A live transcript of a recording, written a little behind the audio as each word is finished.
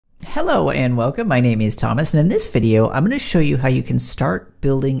Hello and welcome. My name is Thomas, and in this video, I'm going to show you how you can start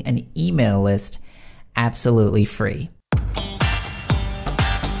building an email list absolutely free.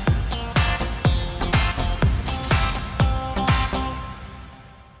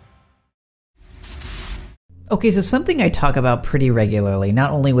 Okay, so something I talk about pretty regularly,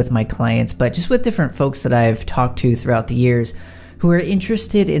 not only with my clients, but just with different folks that I've talked to throughout the years who are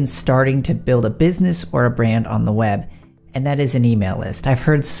interested in starting to build a business or a brand on the web. And that is an email list. I've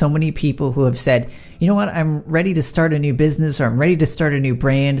heard so many people who have said, you know what, I'm ready to start a new business or I'm ready to start a new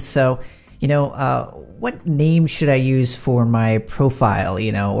brand. So, what name should I use for my profile,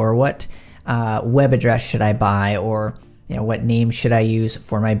 or what web address should I buy, or, what name should I use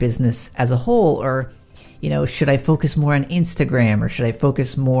for my business as a whole? Or, should I focus more on Instagram or should I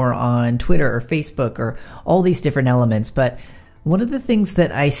focus more on Twitter or Facebook or all these different elements? But one of the things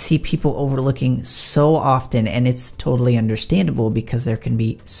that I see people overlooking so often, and it's totally understandable because there can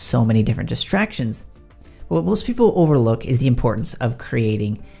be so many different distractions, but what most people overlook is the importance of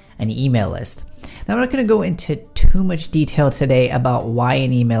creating an email list. Now, I'm not going to go into too much detail today about why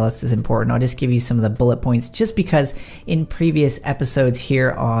an email list is important. I'll just give you some of the bullet points just because in previous episodes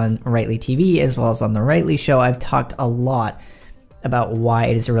here on Rightly TV as well as on the Rightly Show, I've talked a lot about why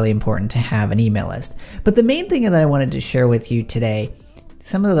it is really important to have an email list. But the main thing that I wanted to share with you today,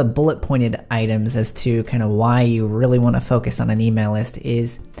 some of the bullet pointed items as to kind of why you really want to focus on an email list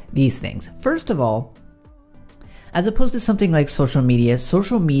is these things. First of all, as opposed to something like social media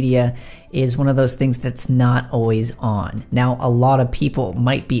is one of those things that's not always on. Now, a lot of people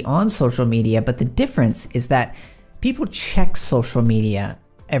might be on social media, but the difference is that people check social media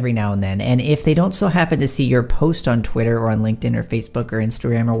every now and then. And if they don't so happen to see your post on Twitter or on LinkedIn or Facebook or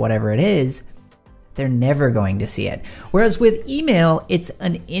Instagram or whatever it is, they're never going to see it. Whereas with email, it's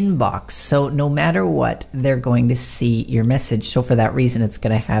an inbox. So no matter what, they're going to see your message. So for that reason, it's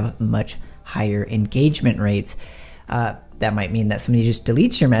going to have much higher engagement rates. That might mean that somebody just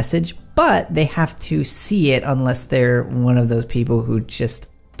deletes your message, but they have to see it unless they're one of those people who just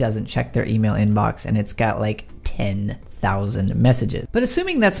doesn't check their email inbox and it's got like 10,000 messages. But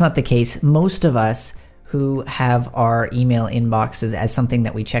assuming that's not the case, most of us who have our email inboxes as something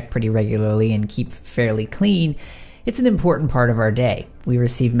that we check pretty regularly and keep fairly clean, it's an important part of our day. We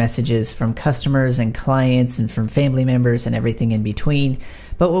receive messages from customers and clients and from family members and everything in between.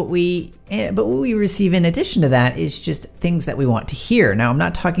 But what we receive in addition to that is just things that we want to hear. Now, I'm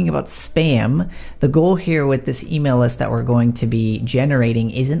not talking about spam. The goal here with this email list that we're going to be generating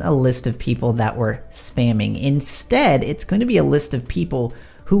isn't a list of people that we're spamming. Instead, it's going to be a list of people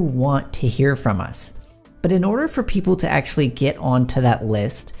who want to hear from us. But in order for people to actually get onto that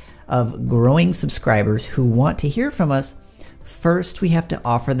list of growing subscribers who want to hear from us, first we have to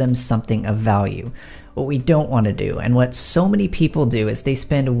offer them something of value. What we don't want to do, and what so many people do, is they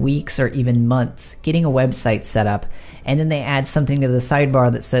spend weeks or even months getting a website set up, and then they add something to the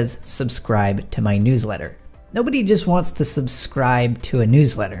sidebar that says, subscribe to my newsletter. Nobody just wants to subscribe to a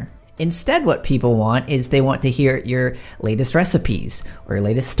newsletter. Instead, what people want is they want to hear your latest recipes, or your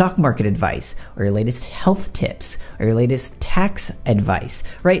latest stock market advice, or your latest health tips, or your latest tax advice,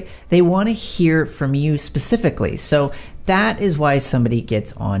 right? They want to hear from you specifically. So that is why somebody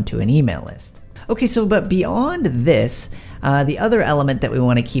gets onto an email list. Okay, so but beyond this, the other element that we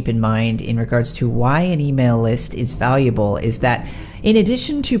want to keep in mind in regards to why an email list is valuable is that in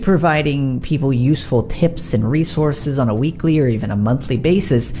addition to providing people useful tips and resources on a weekly or even a monthly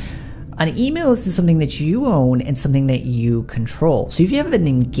basis, an email list is something that you own and something that you control. So if you have an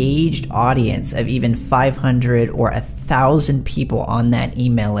engaged audience of even 500 or 1,000 people on that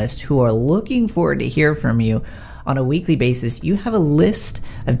email list who are looking forward to hear from you on a weekly basis, you have a list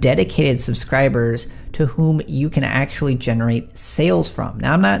of dedicated subscribers to whom you can actually generate sales from.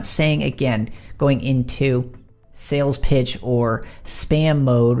 Now, I'm not saying, again, going into sales pitch or spam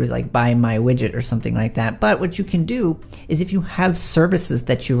mode, like buy my widget or something like that. But what you can do is if you have services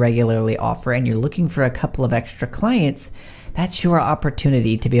that you regularly offer and you're looking for a couple of extra clients, that's your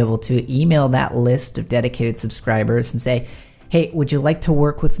opportunity to be able to email that list of dedicated subscribers and say, hey, would you like to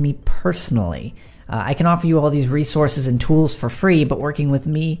work with me personally? I can offer you all these resources and tools for free, but working with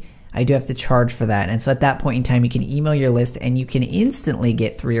me, I do have to charge for that. And so at that point in time, you can email your list and you can instantly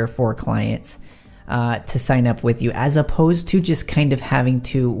get 3 or 4 clients to sign up with you, as opposed to just kind of having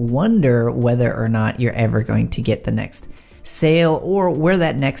to wonder whether or not you're ever going to get the next sale or where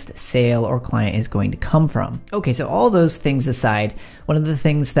that next sale or client is going to come from. Okay, so all those things aside, one of the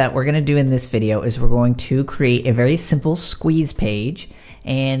things that we're going to do in this video is we're going to create a very simple squeeze page,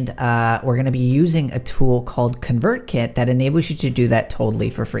 and we're going to be using a tool called ConvertKit that enables you to do that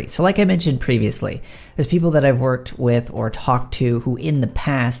totally for free. So like I mentioned previously, there's people that I've worked with or talked to who in the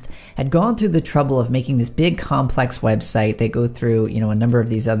past had gone through the trouble of making this big complex website. They go through, a number of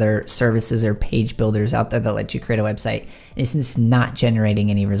these other services or page builders out there that let you create a website, and it's just not generating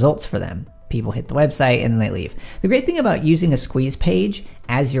any results for them. People hit the website and then they leave. The great thing about using a squeeze page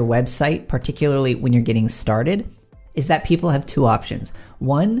as your website, particularly when you're getting started, is that people have two options.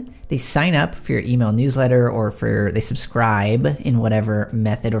 One, they sign up for your email newsletter or they subscribe in whatever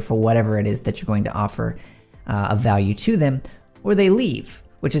method or for whatever it is that you're going to offer of value to them, or they leave,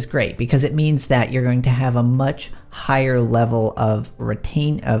 which is great because it means that you're going to have a much higher level of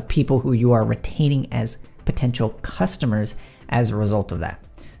people who you are retaining as potential customers as a result of that.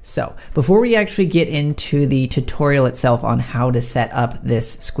 So before we actually get into the tutorial itself on how to set up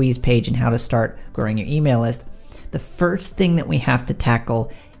this squeeze page and how to start growing your email list, the first thing that we have to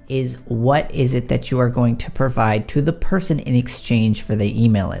tackle is what is it that you are going to provide to the person in exchange for the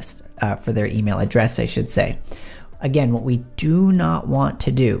email list, for their email address, I should say. Again, what we do not want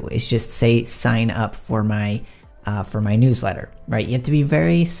to do is just say sign up for my newsletter, right? You have to be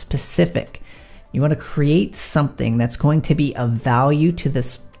very specific. You want to create something that's going to be of value to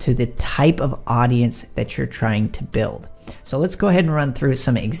the type of audience that you're trying to build. So let's go ahead and run through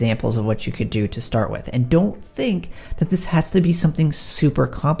some examples of what you could do to start with. And don't think that this has to be something super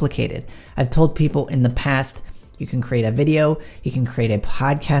complicated. I've told people in the past, you can create a video, you can create a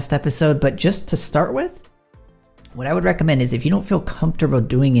podcast episode, but just to start with, what I would recommend is if you don't feel comfortable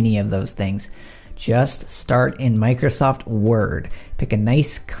doing any of those things, just start in Microsoft Word. Pick a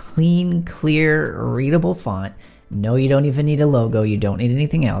nice, clean, clear, readable font. No, you don't even need a logo. You don't need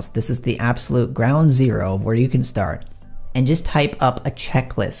anything else. This is the absolute ground zero of where you can start. And just type up a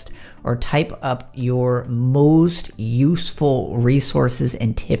checklist or type up your most useful resources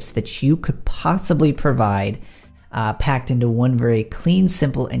and tips that you could possibly provide, packed into one very clean,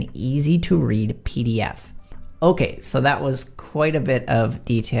 simple, and easy to read PDF. Okay, so that was quite a bit of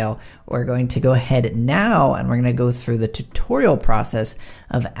detail. We're going to go ahead now and we're going to go through the tutorial process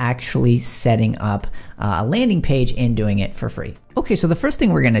of actually setting up a landing page and doing it for free. Okay, so the first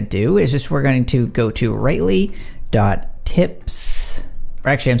thing we're going to do is we're going to go to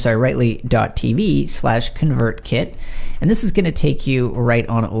rightly.tv/ConvertKit. And this is going to take you right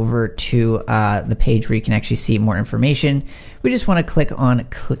on over to the page where you can actually see more information. We just want to click on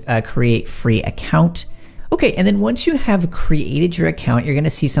create free account. Okay, and then once you have created your account, you're going to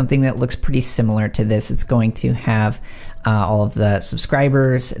see something that looks pretty similar to this. It's going to have all of the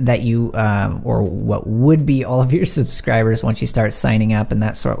subscribers that you, or what would be all of your subscribers once you start signing up and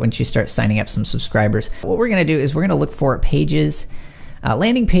that sort. Once you start signing up some subscribers, what we're going to do is we're going to look for pages,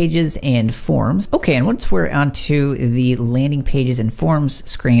 landing pages and forms. Okay, and once we're onto the landing pages and forms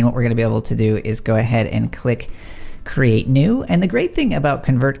screen, what we're going to be able to do is go ahead and click create new. And the great thing about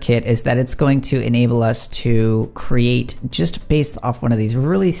ConvertKit is that it's going to enable us to create, just based off one of these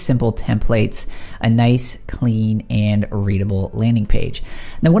really simple templates, a nice, clean, and readable landing page.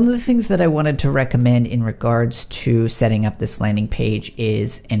 Now, one of the things that I wanted to recommend in regards to setting up this landing page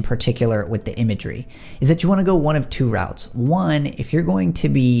is, in particular with the imagery, is that you want to go one of two routes. One, if you're going to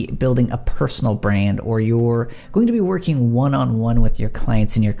be building a personal brand or you're going to be working one-on-one with your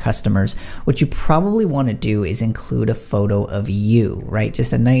clients and your customers, what you probably want to do is include a photo of you, right?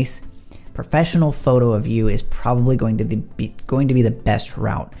 Just a nice professional photo of you is probably going to be the best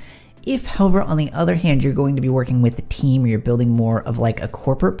route. If, however, on the other hand, you're going to be working with a team or you're building more of like a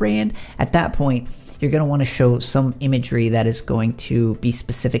corporate brand, at that point, you're going to want to show some imagery that is going to be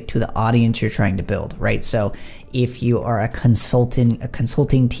specific to the audience you're trying to build, right? So if you are a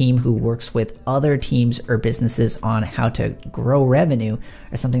consulting team who works with other teams or businesses on how to grow revenue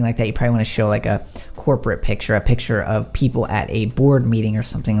or something like that, you probably want to show like a corporate picture, a picture of people at a board meeting or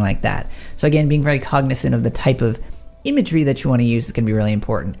something like that. So again, being very cognizant of the type of imagery that you want to use is going to be really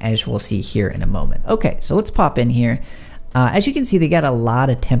important, as we'll see here in a moment. Okay, so let's pop in here. As you can see, they got a lot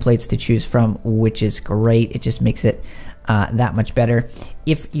of templates to choose from, which is great. It just makes it that much better.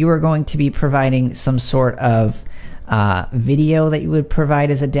 If you are going to be providing some sort of video that you would provide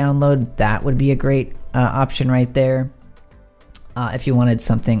as a download, that would be a great option right there. If you wanted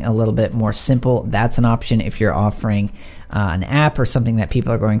something a little bit more simple, that's an option. If you're offering an app or something that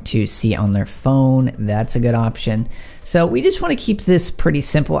people are going to see on their phone, that's a good option. So we just want to keep this pretty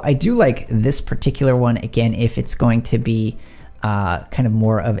simple. I do like this particular one, again, if it's going to be kind of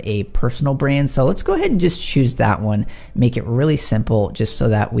more of a personal brand. So let's go ahead and just choose that one, make it really simple just so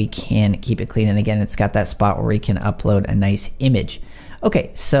that we can keep it clean. And again, it's got that spot where we can upload a nice image.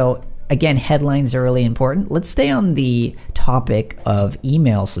 Okay, so again, headlines are really important. Let's stay on the topic of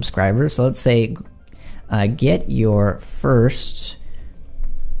email subscribers. So let's say get your first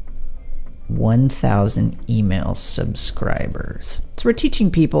 1,000 email subscribers. So we're teaching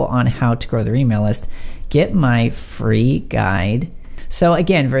people on how to grow their email list. Get my free guide. So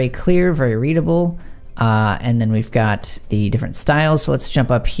again, very clear, very readable. And then we've got the different styles. So let's jump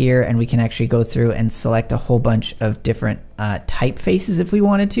up here and we can actually go through and select a whole bunch of different typefaces if we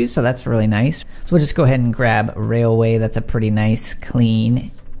wanted to. So that's really nice. So we'll just go ahead and grab Railway. That's a pretty nice,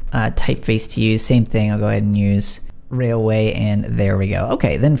 clean typeface to use. Same thing, I'll go ahead and use Railway, and there we go.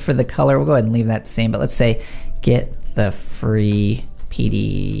 Okay, then for the color, we'll go ahead and leave that the same, but let's say get the free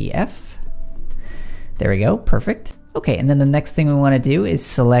PDF. There we go, perfect. Okay, and then the next thing we want to do is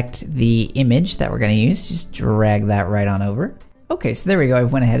select the image that we're going to use. Just drag that right on over. Okay, so there we go. I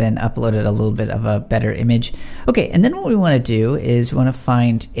went ahead and uploaded a little bit of a better image. Okay, and then what we want to do is we want to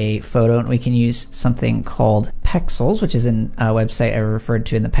find a photo, and we can use something called Pexels, which is a website I referred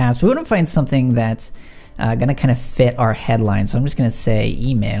to in the past. But we want to find something that's going to kind of fit our headline. So I'm just going to say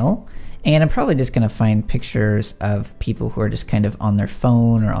email, and I'm probably just going to find pictures of people who are just kind of on their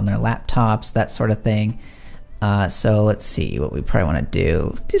phone or on their laptops, that sort of thing. So let's see what we probably want to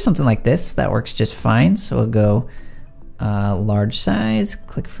do. Do something like this. That works just fine. So we'll go large size,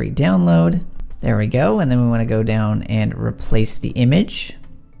 click free download. There we go. And then we want to go down and replace the image,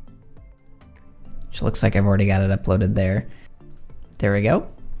 which looks like I've already got it uploaded there. There we go.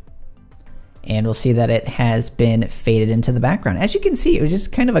 And we'll see that it has been faded into the background. As you can see, it was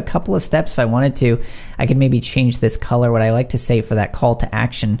just kind of a couple of steps. If I wanted to, I could maybe change this color. What I like to say for that call to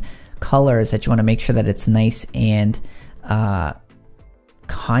action color is that you want to make sure that it's nice and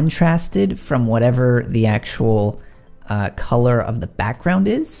contrasted from whatever the actual color of the background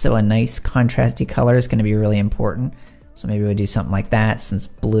is. So a nice contrasty color is going to be really important. So maybe we'll do something like that, since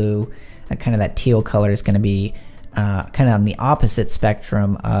blue, kind of that teal color is going to be kind of on the opposite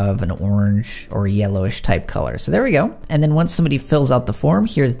spectrum of an orange or yellowish type color. So there we go. And then once somebody fills out the form,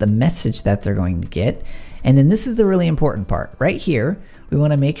 here's the message that they're going to get. And then this is the really important part. Right here, we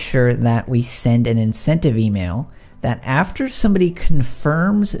want to make sure that we send an incentive email that after somebody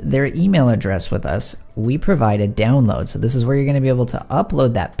confirms their email address with us, we provide a download. So this is where you're going to be able to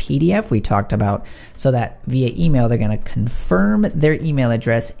upload that PDF we talked about, so that via email, they're going to confirm their email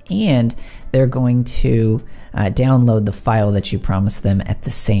address and they're going to download the file that you promised them at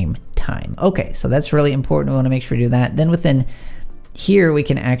the same time. Okay, so that's really important. We want to make sure we do that. Then within here, we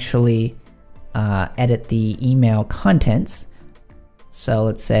can actually edit the email contents. So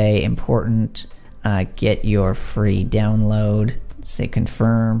let's say important, get your free download, say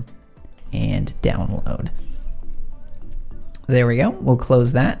confirm and download. There we go. We'll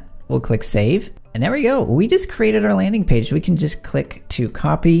close that. We'll click save. And there we go. We just created our landing page. We can just click to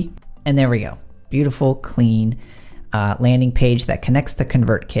copy, and there we go. Beautiful, clean landing page that connects to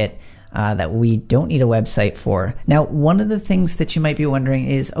ConvertKit that we don't need a website for. Now, one of the things that you might be wondering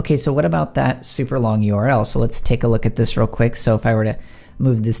is, okay, so what about that super long URL? So let's take a look at this real quick. So if I were to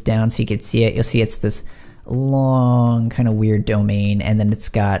move this down so you could see it, you'll see it's this long kind of weird domain, and then it's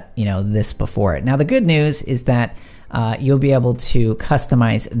got, you know, this before it. Now the good news is that you'll be able to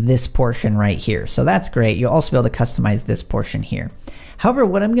customize this portion right here. So that's great. You'll also be able to customize this portion here. However,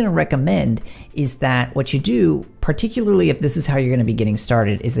 what I'm going to recommend is that what you do, particularly if this is how you're going to be getting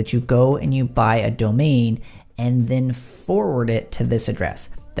started, is that you go and you buy a domain and then forward it to this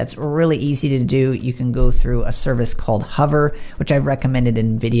address. That's really easy to do. You can go through a service called Hover, which I've recommended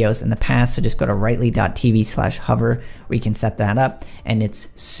in videos in the past. So just go to rightly.tv/hover where you can set that up, and it's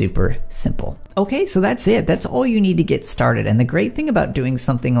super simple. Okay, so that's it. That's all you need to get started. And the great thing about doing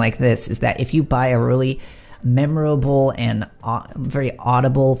something like this is that if you buy a really memorable and very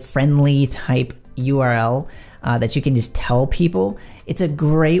audible, friendly type URL that you can just tell people, it's a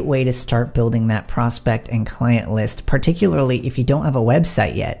great way to start building that prospect and client list, particularly if you don't have a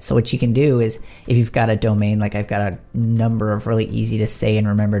website yet. So what you can do is, if you've got a domain, like I've got a number of really easy to say and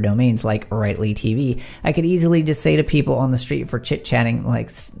remember domains like Rightly TV, I could easily just say to people on the street for chit-chatting, like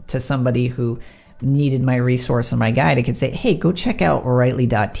to somebody who needed my resource and my guide, I could say, hey, go check out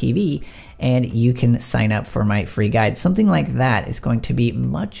rightly.tv and you can sign up for my free guide. Something like that is going to be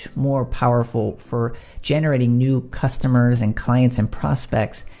much more powerful for generating new customers and clients and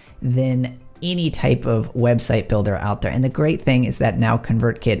prospects than any type of website builder out there. And the great thing is that now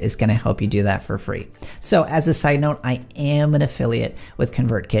ConvertKit is going to help you do that for free. So as a side note, I am an affiliate with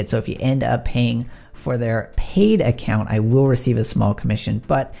ConvertKit. So if you end up paying for their paid account, I will receive a small commission,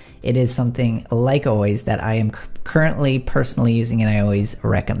 but it is something, like always, that I am currently personally using and I always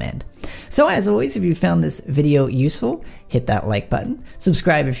recommend. So as always, if you found this video useful, hit that like button,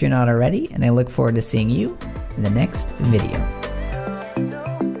 subscribe if you're not already, and I look forward to seeing you in the next video.